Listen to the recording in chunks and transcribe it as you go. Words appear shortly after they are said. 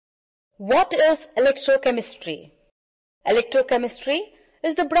What is electrochemistry? Electrochemistry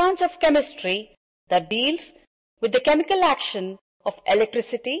is the branch of chemistry that deals with the chemical action of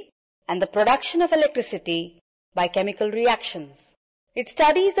electricity and the production of electricity by chemical reactions. It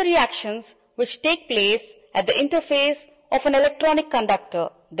studies the reactions which take place at the interface of an electronic conductor,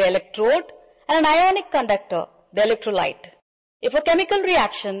 the electrode, and an ionic conductor, the electrolyte. If a chemical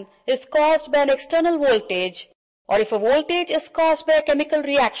reaction is caused by an external voltage, or if a voltage is caused by a chemical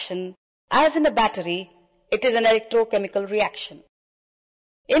reaction, as in a battery, it is an electrochemical reaction.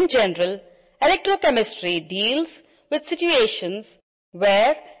 In general, electrochemistry deals with situations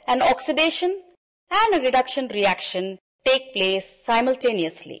where an oxidation and a reduction reaction take place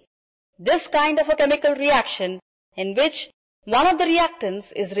simultaneously. This kind of a chemical reaction in which one of the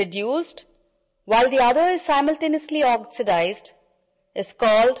reactants is reduced while the other is simultaneously oxidized is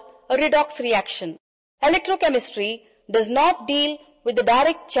called a redox reaction. Electrochemistry does not deal with the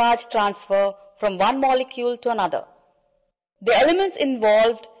direct charge transfer from one molecule to another. The elements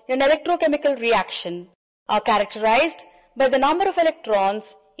involved in an electrochemical reaction are characterized by the number of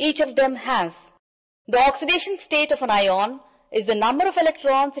electrons each of them has. The oxidation state of an ion is the number of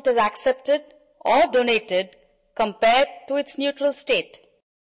electrons it has accepted or donated compared to its neutral state.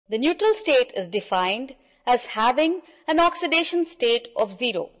 The neutral state is defined as having an oxidation state of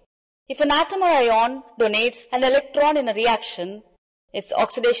 0. If an atom or ion donates an electron in a reaction, its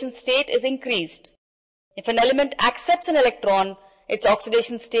oxidation state is increased. If an element accepts an electron, its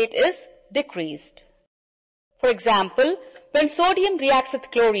oxidation state is decreased. For example, when sodium reacts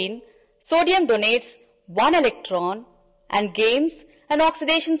with chlorine, sodium donates 1 electron and gains an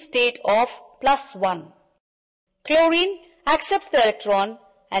oxidation state of +1. Chlorine accepts the electron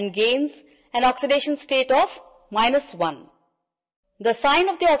and gains an oxidation state of -1. The sign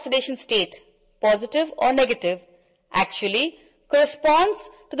of the oxidation state, positive or negative, actually corresponds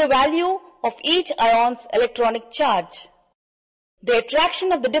to the value of each ion's electronic charge. The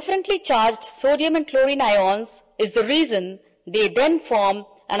attraction of the differently charged sodium and chlorine ions is the reason they then form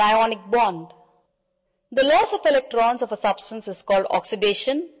an ionic bond. The loss of electrons of a substance is called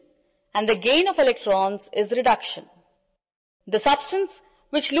oxidation, and the gain of electrons is reduction. The substance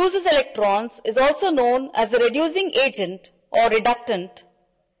which loses electrons is also known as the reducing agent or reductant,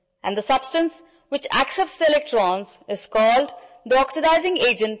 and the substance which accepts the electrons is called the oxidizing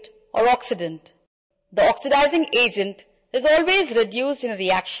agent or oxidant. The oxidizing agent is always reduced in a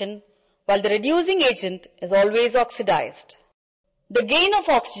reaction, while the reducing agent is always oxidized. The gain of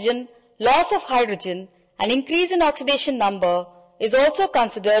oxygen, loss of hydrogen, and increase in oxidation number is also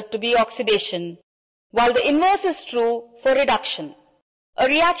considered to be oxidation, while the inverse is true for reduction. A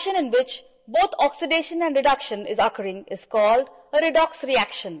reaction in which both oxidation and reduction is occurring is called a redox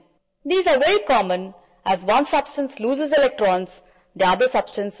reaction. These are very common as one substance loses electrons, the other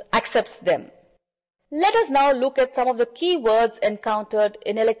substance accepts them. Let us now look at some of the key words encountered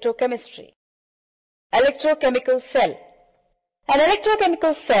in electrochemistry. Electrochemical cell. An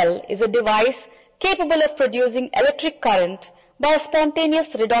electrochemical cell is a device capable of producing electric current by a spontaneous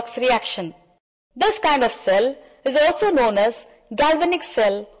redox reaction. This kind of cell is also known as galvanic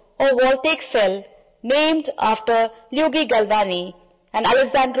cell or voltaic cell, named after Luigi Galvani and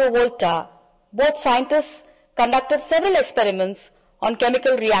Alessandro Volta. Both scientists conducted several experiments on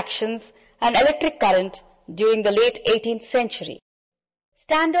chemical reactions and electric current during the late 18th century.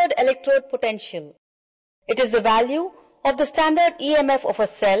 Standard electrode potential. It is the value of the standard EMF of a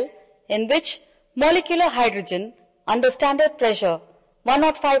cell in which molecular hydrogen under standard pressure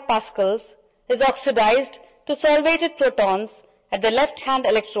 105 pascals is oxidized to solvated protons at the left-hand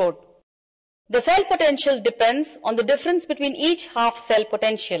electrode. The cell potential depends on the difference between each half cell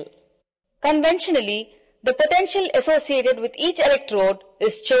potential. Conventionally, the potential associated with each electrode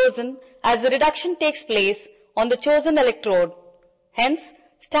is chosen as the reduction takes place on the chosen electrode. Hence,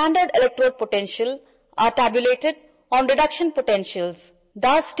 standard electrode potential are tabulated on reduction potentials.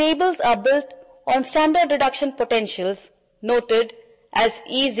 Thus, tables are built on standard reduction potentials noted as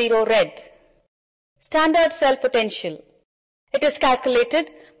E0 red. Standard cell potential. It is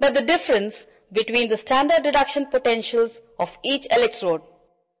calculated by the difference between the standard reduction potentials of each electrode.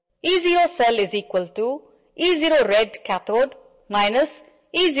 E0 cell is equal to E0 red cathode minus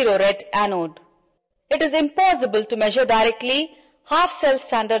E0 red anode. It is impossible to measure directly half cell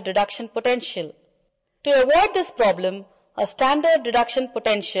standard reduction potential. To avoid this problem, a standard reduction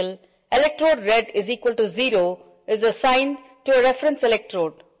potential electrode red is equal to 0 is assigned to a reference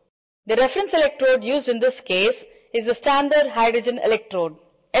electrode. The reference electrode used in this case is the standard hydrogen electrode,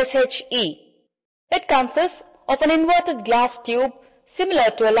 SHE. It consists of an inverted glass tube similar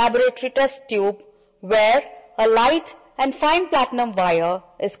to a laboratory test tube where a light and fine platinum wire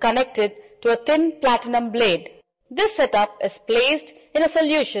is connected to a thin platinum blade. This setup is placed in a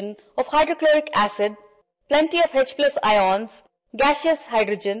solution of hydrochloric acid. Plenty of H+ ions, gaseous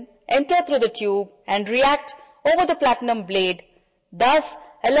hydrogen, enter through the tube and react over the platinum blade, thus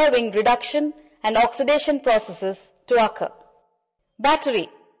allowing reduction and oxidation processes to occur. Battery.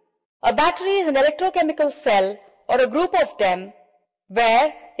 A battery is an electrochemical cell or a group of them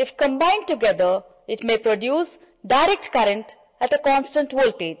where, if combined together, it may produce direct current at a constant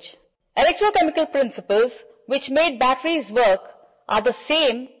voltage. Electrochemical principles which made batteries work are the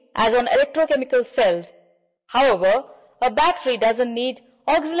same as on electrochemical cells. However, a battery doesn't need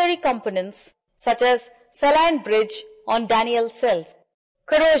auxiliary components such as saline bridge on Daniell cells.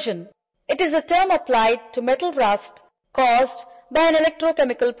 Corrosion. It is a term applied to metal rust caused by an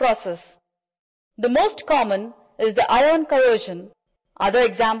electrochemical process. The most common is the ion corrosion. Other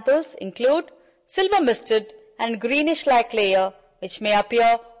examples include silver misted and greenish-like layer which may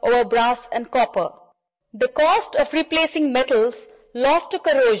appear over brass and copper. The cost of replacing metals lost to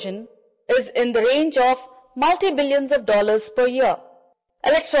corrosion is in the range of multi-billions of dollars per year.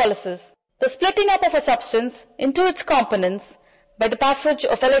 Electrolysis. The splitting up of a substance into its components by the passage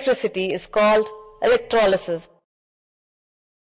of electricity is called electrolysis.